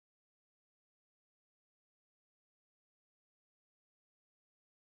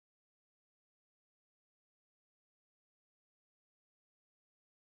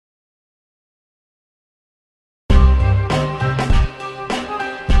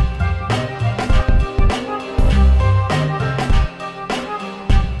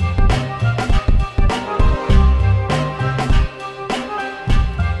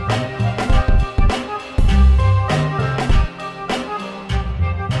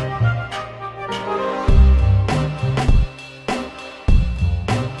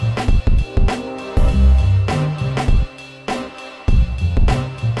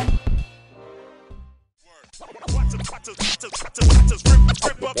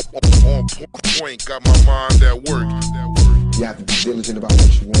point, got my mind at work. You have to be diligent about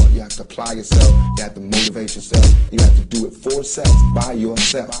what you want. You have to apply yourself. You have to motivate yourself. You have to do it for self, by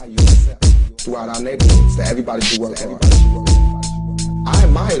yourself. Throughout our neighborhoods, that everybody should work hard. I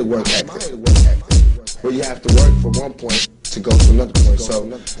admire the work ethic, where you have to work from one point to go to another point. So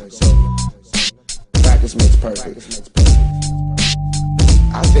practice makes perfect.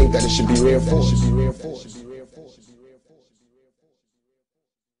 I think that it should be reinforced.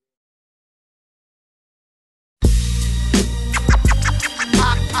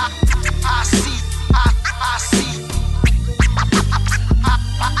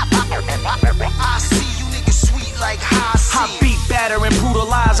 I beat, batter, and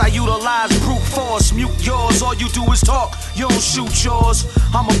brutalize. I utilize brute force. Mute yours, all you do is talk. You don't shoot yours.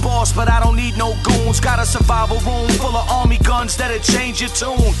 I'm a boss, but I don't need no goons. Got a survival room full of army guns that'll change your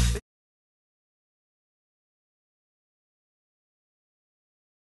tune.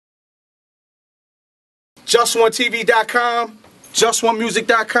 JustOneTV.com,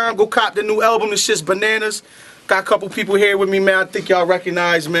 JustOneMusic.com. Go cop the new album. This shit's bananas. Got a couple people here with me, man. I think y'all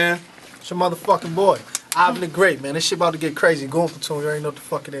recognize, man. It's your motherfucking boy, Ivan the Great, man. This shit about to get crazy. Going platoon, you already know what the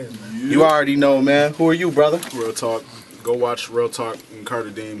fuck it is, man. You already know, man. Who are you, brother? Real Talk. Go watch Real Talk and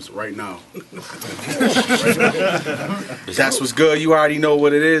Carter Deems right now. That's what's good. You already know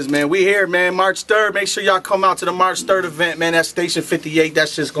what it is, man. We here, man. March 3rd. Make sure y'all come out to the March 3rd event, man. That's Station 58. That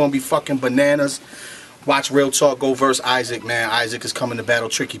shit's gonna be fucking bananas. Watch Real Talk go versus Isaac, man. Isaac is coming to battle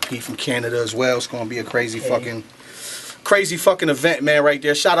Tricky Pete from Canada as well. It's gonna be a crazy fucking event, man, right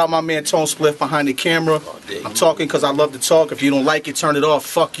there. Shout out my man Tone Spliff behind the camera. I'm talking because I love to talk. If you don't like it, turn it off.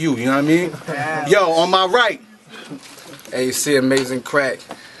 Fuck you, you know what I mean? Yo, on my right. Hey, you see Amazing Crack.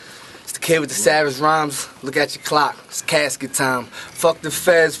 It's the kid with the savage rhymes. Look at your clock. It's casket time. Fuck the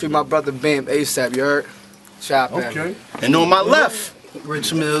feds, free my brother Bam ASAP, you heard? Chop at me. And on my left.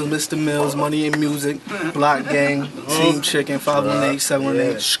 Rich Mills, Mr. Mills, Money and Music, Block Gang, Team Chicken, 518,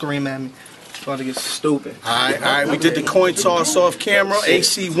 718, scream at me. About to get stupid. Alright, we did the coin toss off camera.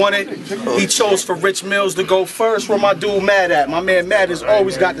 AC won it. He chose for Rich Mills to go first. Where my dude Mad at? My man Mad has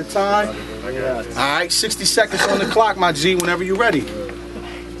always got the time. Alright, 60 seconds on the clock, my G, whenever you're ready.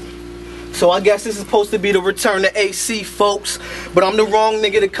 So I guess this is supposed to be the return to AC, folks. But I'm the wrong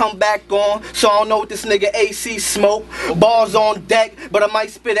nigga to come back on. So I don't know what this nigga AC smoke. Bars on deck, but I might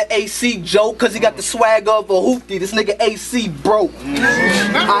spit an AC joke. Cause he got the swagger of a hoopty. This nigga AC broke.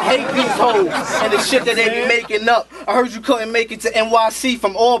 I hate these hoes and the shit that they be making up. I heard you couldn't make it to NYC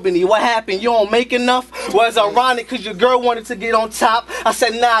from Albany. What happened? You don't make enough? Well, it's ironic cause your girl wanted to get on top. I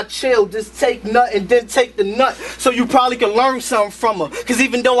said, nah, chill. Just take nut and then take the nut. So you probably could learn something from her. Cause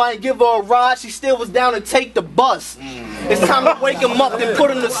even though I ain't give her a ride, she still was down to take the bus. It's time to wake him up and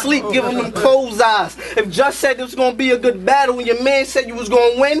put him to sleep, give him them closed eyes. If Just said it was gonna be a good battle and your man said you was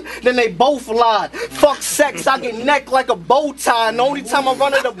gonna win, then they both lied. Fuck sex, I get necked like a bow tie, and the only time I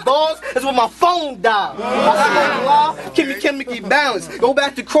run out of bars is when my phone dies. I spoke lie, chemically balanced. Go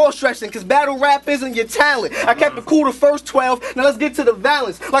back to cross-dressing, cause battle rap isn't your talent. I kept it cool the first 12, now let's get to the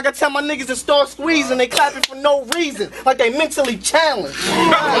balance. Like I tell my niggas to start squeezing, they clapping for no reason, like they mentally challenged.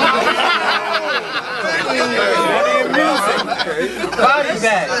 Body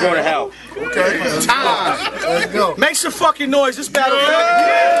bag. Go to hell. Okay. Time. Let's go. Make some fucking noise. This battle.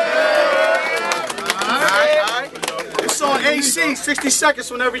 Alright. It's on AC. 60 seconds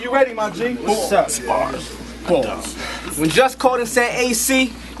whenever you're ready, my G. What's up? Bars. When Just called and said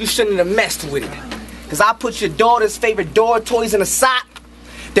AC, you shouldn't have messed with it. Cause I put your daughter's favorite door toys in a sock,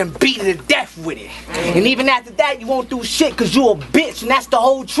 then beat her to death with it. And even after that, you won't do shit cause you a bitch, and that's the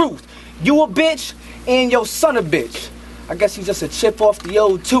whole truth. You a bitch, and your son a bitch. I guess he's just a chip off the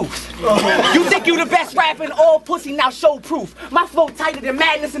old tooth. You think you the best rapper in all pussy, now show proof. My flow tighter than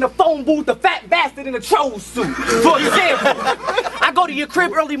madness in a phone booth, a fat bastard in a troll suit. For example, I go to your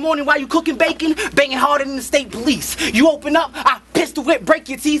crib early morning while you cooking bacon, banging harder than the state police. You open up, I pistol whip, break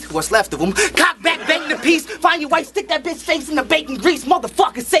your teeth, what's left of them, cock back, bang the piece, find your wife, stick that bitch face in the bacon grease,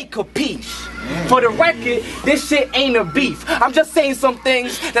 motherfucker say capiche. For the record, this shit ain't a beef. I'm just saying some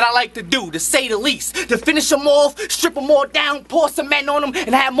things that I like to do, to say the least. To finish them off, strip them all down, pour cement on them,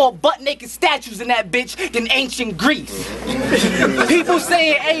 and have more butt-naked statues in that bitch than ancient Greece. People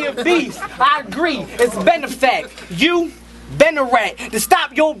saying A and B's, I agree, it's been a fact. You been a rat. To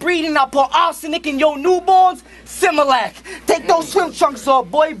stop your breeding, I pour arsenic in your newborns, Similac. Take those swim trunks off,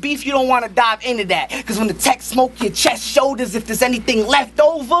 boy. Beef, you don't want to dive into that. Because when the tech smoke your chest, shoulders, if there's anything left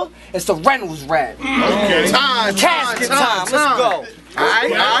over, it's a Reynolds wrap. Okay. Time. Casket time. Let's go.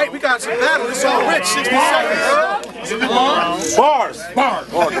 Alright, we got some battle. It's on Rich, 60 seconds. Bars.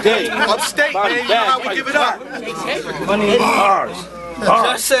 All day. Upstate, man, you know how we give it up. Bars.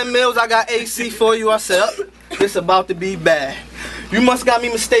 Just said, Mills, I got AC for you. I said, this about to be bad. You must got me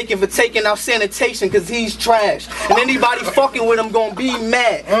mistaken for taking out sanitation cause he's trash. And anybody fucking with him gonna be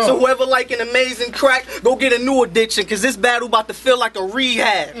mad. So whoever like an amazing crack, go get a new addiction cause this battle about to feel like a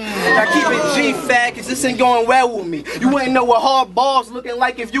rehab. Now keep it G-fat cause this ain't going well with me. You wouldn't know what hard balls looking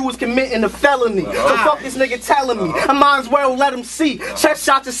like if you was committing a felony. So fuck this nigga telling me. I might as well let him see. Chest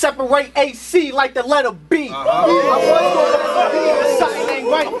shot to separate AC like the letter B. Something ain't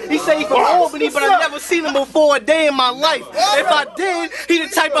right. He say he from Albany, but I never seen him before a day in my life. If I did, he the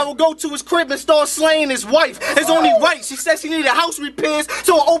type I would go to his crib and start slaying his wife. It's only right. She said she needed house repairs,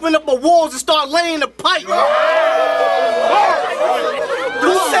 so I open up the walls and start laying the pipe.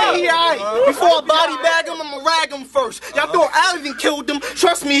 You say he alright. Before I body bag him, I'ma rag him first. Y'all thought Alvin killed him.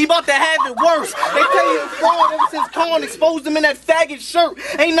 Trust me, he about to have it worse. They tell you it's fraud ever since Khan exposed him in that faggot shirt.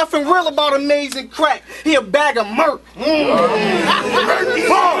 Ain't nothing real about amazing crack. He a bag of murk.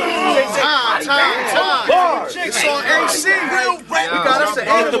 Time. Chicks on AC. We got us an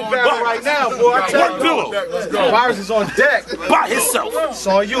anthem battle right now, boy. I tell you. Let's go. Virus is on deck. By himself. It's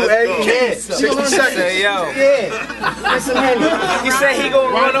on you, eh? Yeah. 60 seconds. Hey, yo. Yeah. Listen, Henry. He said he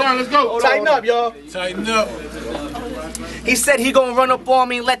gonna run up. Let's go. Tighten up, y'all. Tighten up. He said he gonna run up on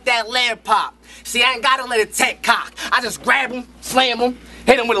me and let that leg pop. See, I ain't gotta let it tech cock. I just grab him, slam him,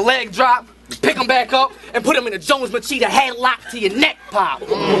 hit him with a leg drop, pick him back up, and put him in a Jones Machida headlock to your neck pop.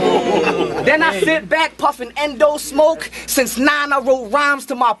 Then I sit back puffing endo smoke. Since 9 I wrote rhymes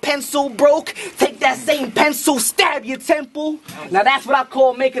till my pencil broke. Take that same pencil, stab your temple. Now that's what I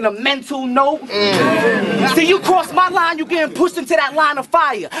call making a mental note. See, you cross my line, you getting pushed into that line of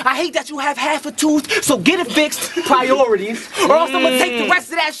fire. I hate that you have half a tooth, so get it fixed, priorities. Or else I'm gonna take the rest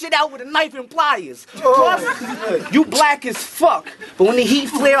of that shit out with a knife and pliers. Plus, you black as fuck, but when the heat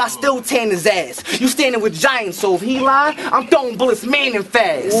flare, I still tan his ass. You standing with giants, so if he lie, I'm throwing bullets man and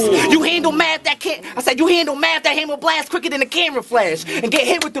fast. You handle math that can't. I said you handle math that hammer blast quicker than a camera flash, and get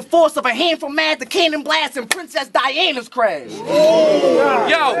hit with the force of a hand from mad to cannon blast and Princess Diana's crash.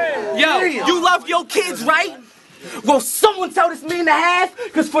 Yo, you love your kids, right? Will someone tell this man to have?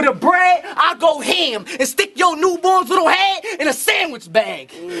 Cause for the bread, I go ham and stick your newborn's little head in a sandwich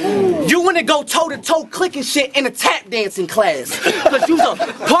bag. You wanna go toe-to-toe clicking shit in a tap dancing class. Cause you's a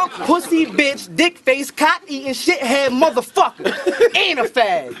punk, pussy, bitch, dick face, cot eating shithead motherfucker. And a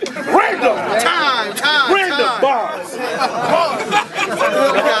fag. Random. Time. Random bars. God,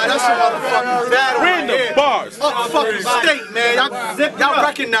 that's a motherfucking battle. Random bars. Motherfucking state, man. Y'all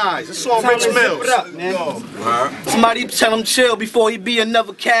recognize. It's on Rich Mills. Somebody tell him chill before he be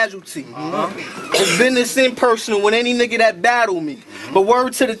another casualty. It's business impersonal with any nigga that battle me. But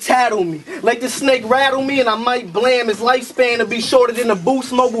word to the tattle me. Let the snake rattle me and I might blam his lifespan to be shorter than a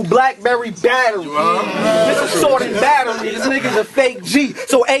Boost Mobile BlackBerry battery. This is short and battery. This nigga's a fake G.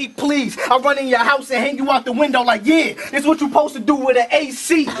 So A, please. I run in your house and hang you out the window like, yeah, this what you supposed to do with an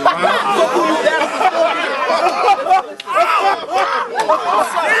AC. Look who you battle before.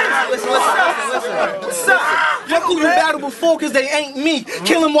 Listen. Look who you battle before cause they ain't me.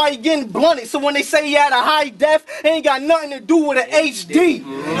 Kill him while he getting blunted. So when they say he had a high def, it ain't got nothing to do with an HD.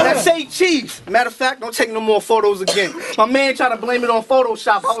 That's say Chiefs. Matter of fact, don't take no more photos again. My man tried to blame it on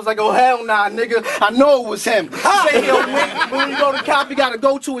Photoshop. I was like, oh hell nah, nigga. I know it was him. Say he'll win, but when you go to cop, you gotta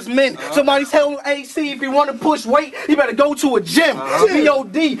go to his men. Somebody tell AC if he wanna push weight, he better go to a gym.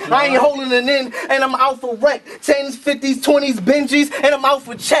 BOD, I ain't holding it in, and I'm out for rec. 10s, 50s, 20s, Benjis, and I'm out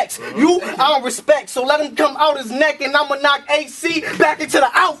for checks. You, I don't respect, so let him come out his neck, and I'ma knock AC back into the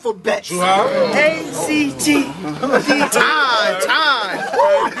alphabet. ACT. Time.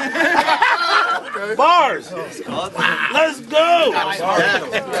 Bars. Let's go.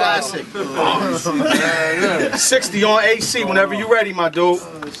 Classic. 60 on AC whenever you ready, my dude.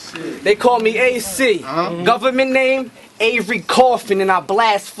 They call me AC. Government name, Avery Coffin, and I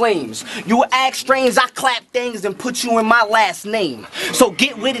blast flames. You act strange, I clap things and put you in my last name. So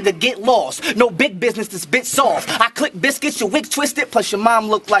get with it or get lost. No big business, this bitch soft. I click biscuits, your wig twisted, plus your mom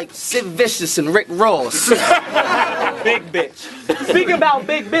look like Sid Vicious and Rick Ross. Big bitch. Speaking about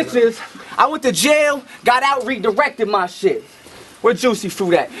big bitches, I went to jail, got out, redirected my shit. Where Juicy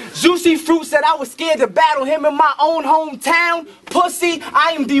Fruit at? Juicy Fruit said I was scared to battle him in my own hometown. Pussy,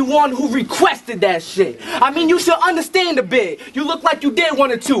 I am the one who requested that shit. I mean, you should understand a bit. You look like you did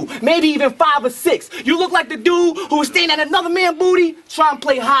 1 or 2, maybe even 5 or 6. You look like the dude who was standing at another man's booty trying to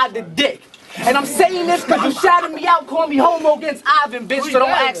play hide the dick. And I'm saying this because you shouted me out, calling me homo against Ivan, bitch, so don't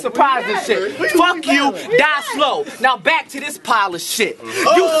act surprised and shit. Fuck you, die slow. Now back to this pile of shit.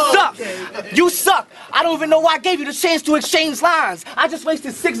 You suck. You suck. I don't even know why I gave you the chance to exchange lines. I just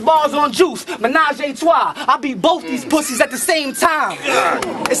wasted 6 bars on Juice. Menage a trois. I beat both these pussies at the same time.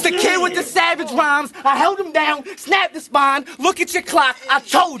 It's the kid with the savage rhymes. I held him down, snapped the spine. Look at your clock. I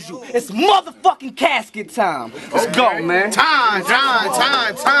told you. It's motherfucking casket time. Let's go, man. Time.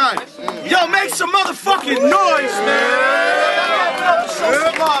 Yo, make some motherfucking noise, man.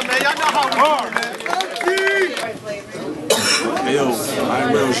 Come on, man. Y'all know how we are, man. Hey, yo, I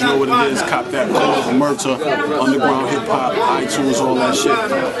Rails, you know what it is. Cop that call, Omerta, underground hip hop, iTunes, all that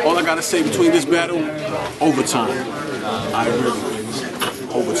shit. All I gotta say between this battle, overtime. I really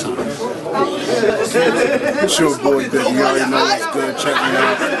overtime. It's your boy, Big. You already know it's good. Check me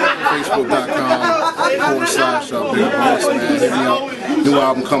out. Facebook.com/BigBoss, man. Hit me up. New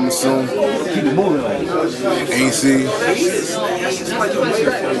album coming soon. AC.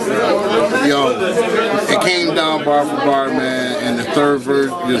 Yo, it came down bar for bar, man. And the third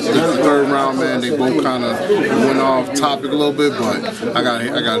third round, man, they both kind of went off topic a little bit, but I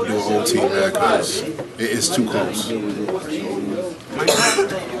gotta do an OT, man, because it's too close.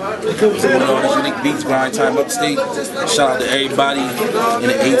 Unique Beats, Grind Time Upstate. Shout out to everybody in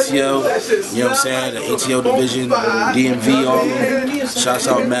the ATL, you know what I'm saying, the ATL division, DMV, all of them. Shouts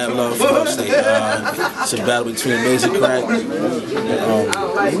out, mad love for Upstate. It's a battle between Amazing Crack and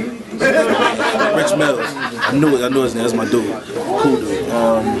Rich Mills. I knew his name, that's my dude. Cool dude.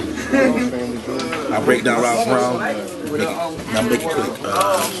 I break down round for round. I'll make it quick.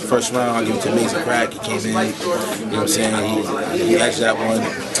 First round, I give it to Amazing Crack. He came in, you know what I'm saying? He edged that one.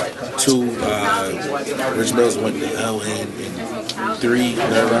 2, Rich Mills went to hell in 3,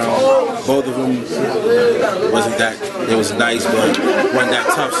 third round. Both of them wasn't that, it was nice, but wasn't that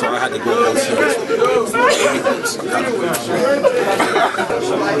tough, so I had to go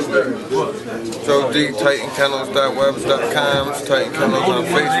Joe D, TitanKennels.webs.com, Titan Kennels on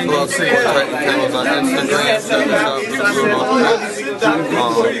Facebook, Titan Kennels on Instagram,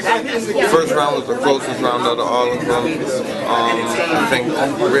 first round was the closest round out of all of them. I think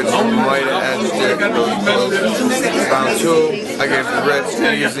Rich might have edged it really close. Round 2, I gave the Rich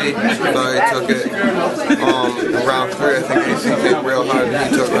easy, so he took it. Round 3, I think AC hit real hard, and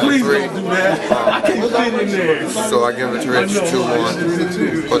he took round 3. So I give it to Rich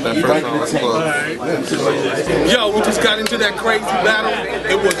 2-1, but that first round was close. Yo, we just got into that crazy battle.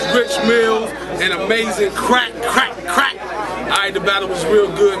 It was Rich Mills and Amazing Crack. Alright, the battle was real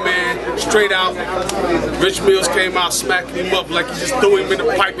good, man. Straight out. Rich Mills came out smacking him up like he just threw him in the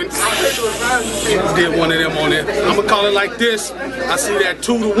pipe and did one of them on it. I'm gonna call it like this. I see that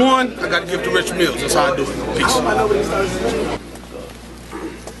 2-1. I gotta give to Rich Mills. That's how I do it. Peace.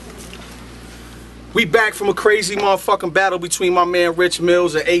 We back from a crazy motherfucking battle between my man Rich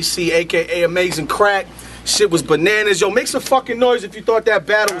Mills and AC, aka Amazing Crack. Shit was bananas. Yo, make some fucking noise if you thought that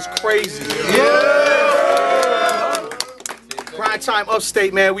battle was crazy. Yeah! Grind Time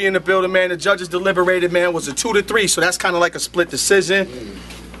Upstate, man. We in the building, man. The judges deliberated, man. It was a 2-3, so that's kind of like a split decision.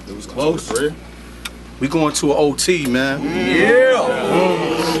 It was close, right? We going to an OT, man.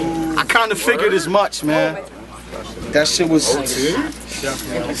 Yeah! I kind of figured as much, man. That shit was...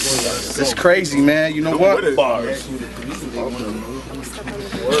 It's crazy, man. You know what?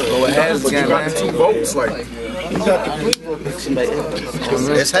 Go ahead, but you got the 2 votes, like.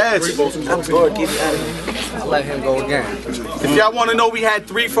 It's heads. I'll let him go again. If y'all want to know, we had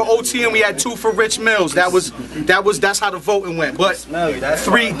 3 for OT and we had 2 for Rich Mills. That's how the voting went. But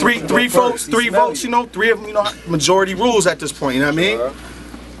three votes, you know, 3 of them, you know, majority rules at this point. You know what I mean?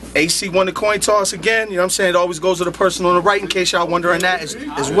 AC won the coin toss again. You know what I'm saying? It always goes to the person on the right, in case y'all wondering that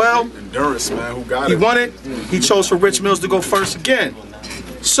as well. Endurance, man. Who got it? He won it. He chose for Rich Mills to go first again.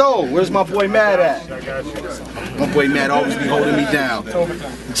 So, where's my boy Mad at? My boy Mad always be holding me down.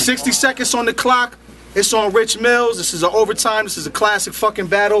 60 seconds on the clock. It's on Rich Mills. This is an overtime. This is a classic fucking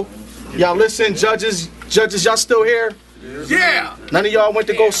battle. Y'all listen, judges, y'all still here? Yeah! None of y'all went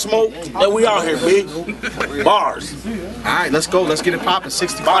to go smoke? Yeah, we out here, big. Bars. Alright, let's go. Let's get it popping.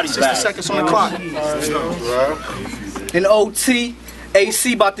 60 seconds on the clock. In OT,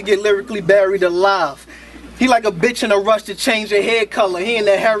 AC about to get lyrically buried alive. He like a bitch in a rush to change her hair color. He in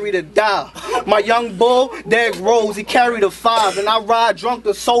the hurry to die. My young bull, Derrick Rose, he carried a 5, and I ride drunk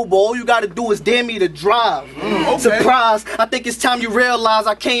or sober. All you gotta do is dare me to drive. Surprise! I think it's time you realize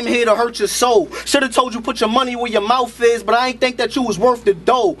I came here to hurt your soul. Should've told you put your money where your mouth is, but I ain't think that you was worth the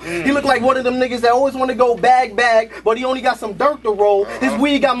dough. He look like one of them niggas that always want to go bag, but he only got some dirt to roll. His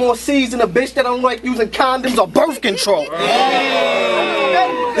weed got more seeds than a bitch that don't like using condoms or birth control.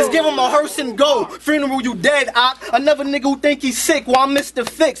 Let's give him a hearse and go. Funeral, you dead, op. Another nigga who think he's sick while I'm Mr.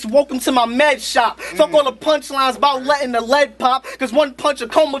 Fix. Welcome to my med shop. Fuck all the punchlines about letting the lead pop, cause one punch a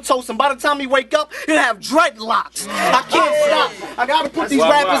comatose, and by the time he wake up, he'll have dreadlocks. I can't stop. I gotta put these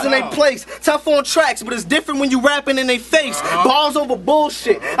rappers in their place. Tough on tracks, but it's different when you rapping in their face. Balls over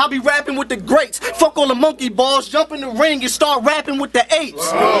bullshit. I'll be rapping with the greats. Fuck all the monkey balls. Jump in the ring and start rapping with the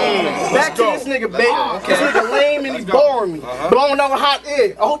apes. Back to this nigga, baby. This nigga lame and he boring me. But I don't know how it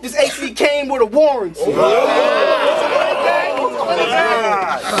is. I hope this AC came with a warranty. Body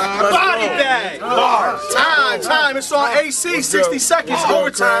bag. Time. It's on AC. 60 seconds.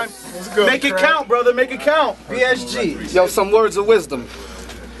 Overtime. Make it count, brother. Make it count. BSG. Yo, some words of wisdom.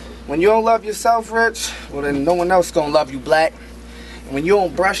 When you don't love yourself, Rich, well then no one else gonna love you, Black. And when you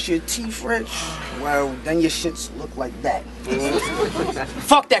don't brush your teeth, Rich, well then your shits look like that.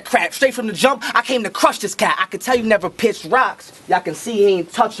 Fuck that crap. Straight from the jump, I came to crush this cat. I can tell you never pitched rocks. Y'all can see he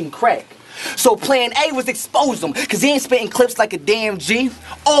ain't touching crack. So plan A was expose him, cause he ain't spitting clips like a damn G,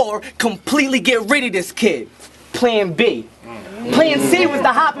 or completely get rid of this kid. Plan B. Plan C was to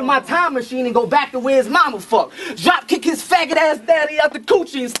hop in my time machine and go back to where his mama fucked. Drop kick his faggot ass daddy out the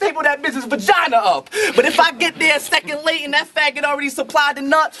coochie and staple that bitch's vagina up. But if I get there a second late and that faggot already supplied the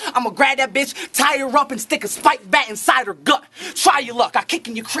nut, I'ma grab that bitch, tie her up and stick a spike bat inside her gut. Try your luck, I kick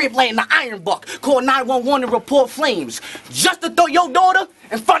in your crib laying the iron buck. Call 911 and report flames. Just to throw your daughter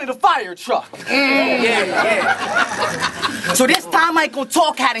in front of the fire truck. So this time I ain't gonna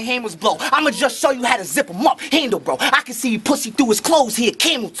talk how the hammers blow. I'ma just show you how to zip him up. Handle, bro. I can see you pussy through his clothes. He a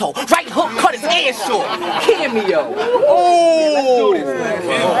camel toe. Right hook cut his ass short. Cameo. Oh.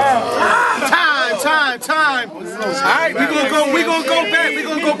 Time. Alright, we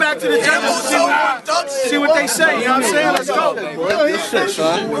gonna go back to the jungle. See what they say, you know what I'm saying? Let's go.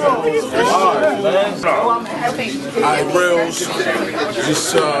 Alright, Reels. Just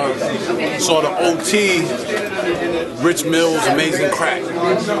saw the OT, Rich Mills, Amazing Crack.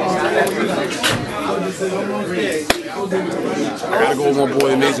 I gotta go with my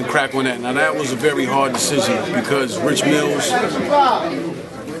boy Amazing Crack on that. Now that was a very hard decision because Rich Mills,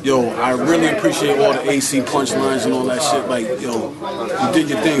 yo, I really appreciate all the AC punchlines and all that shit. Like, yo, you did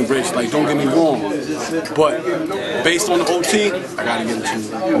your thing, Rich. Like, don't get me wrong. But based on the OT, I gotta give it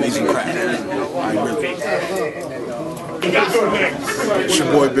to Amazing Crack. I really. It's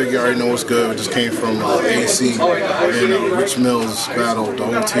your boy Big, you already know what's good. We just came from AC and Rich Mills battle, the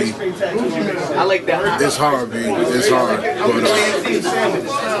OT. I like that. It's hard, B. It's hard. But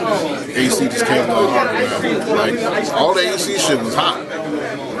AC just came a lot harder, man. Like, all the AC shit was hot.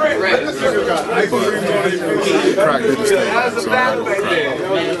 But Crack did his thing, so I had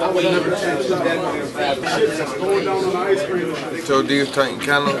to So these Titan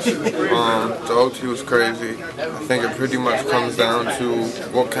Kennels, the OT was crazy. I think it pretty much comes down to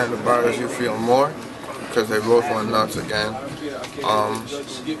what kind of bars you feel more, because they both went nuts again.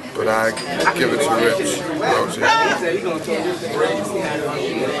 But I give it to Rich.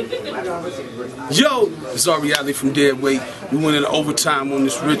 Yo, it's Ari Ali from Deadweight. We went into overtime on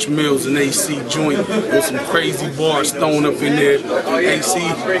this Rich Mills and AC joint with some crazy bars thrown up in there. AC,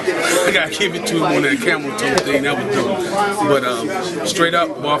 I gotta give it to him on that camel toe thing, that was dope. But straight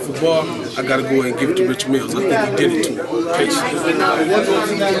up, bar for bar, I gotta go ahead and give it to Rich Mills. I think he did it to him.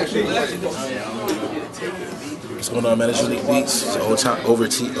 What's going on, man? It's Unique Beats. It's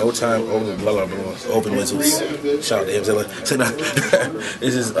Open Whistles. Shout out to Mzilla.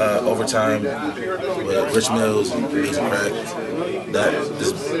 This is overtime with Rich Mills, Amazing Crack.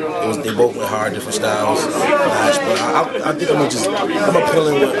 They both went hard, different styles. But I think I'm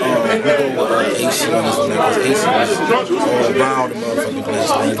appealing with AC on this one, because AC was all around the motherfucking place.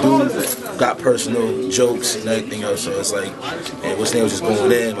 Man, dude got personal jokes and everything else, so it's like, and what's name was just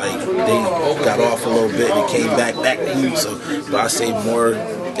going in, like they got off a little bit and came back to you. So, but I say more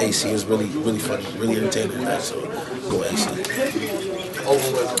AC was really funny, really entertaining. That, so go AC.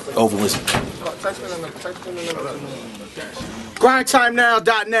 Over with.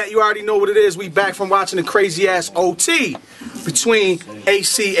 GrindTimeNow.net, you already know what it is. We back from watching the crazy ass OT between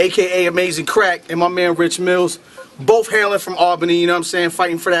AC, aka Amazing Crack, and my man Rich Mills. Both hailing from Albany, you know what I'm saying?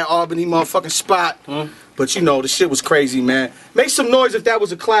 Fighting for that Albany motherfucking spot. But you know, the shit was crazy, man. Make some noise if that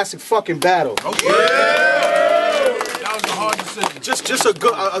was a classic fucking battle. Okay. Yeah.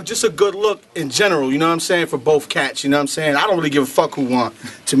 just a good look in general, you know what I'm saying, for both cats, you know what I'm saying? I don't really give a fuck who won.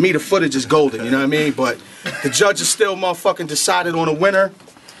 To me, the footage is golden, you know what I mean? But the judges still motherfucking decided on a winner,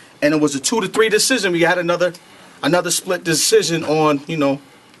 and it was a 2-3 decision. We had another split decision on, you know,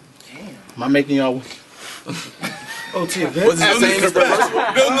 am I making y'all... OT event? Building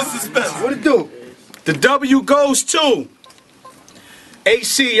the suspense. What it do? The W goes to...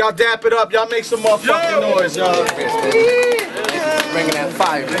 AC, y'all dap it up. Y'all make some motherfucking noise, y'all. Bringing that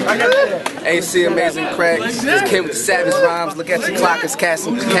fire. AC Amazing Crack. This kid with the savage rhymes. Look at your clock, it's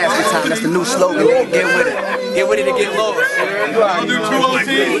casting time. That's the new slogan. Get with it. Get with it and get lost.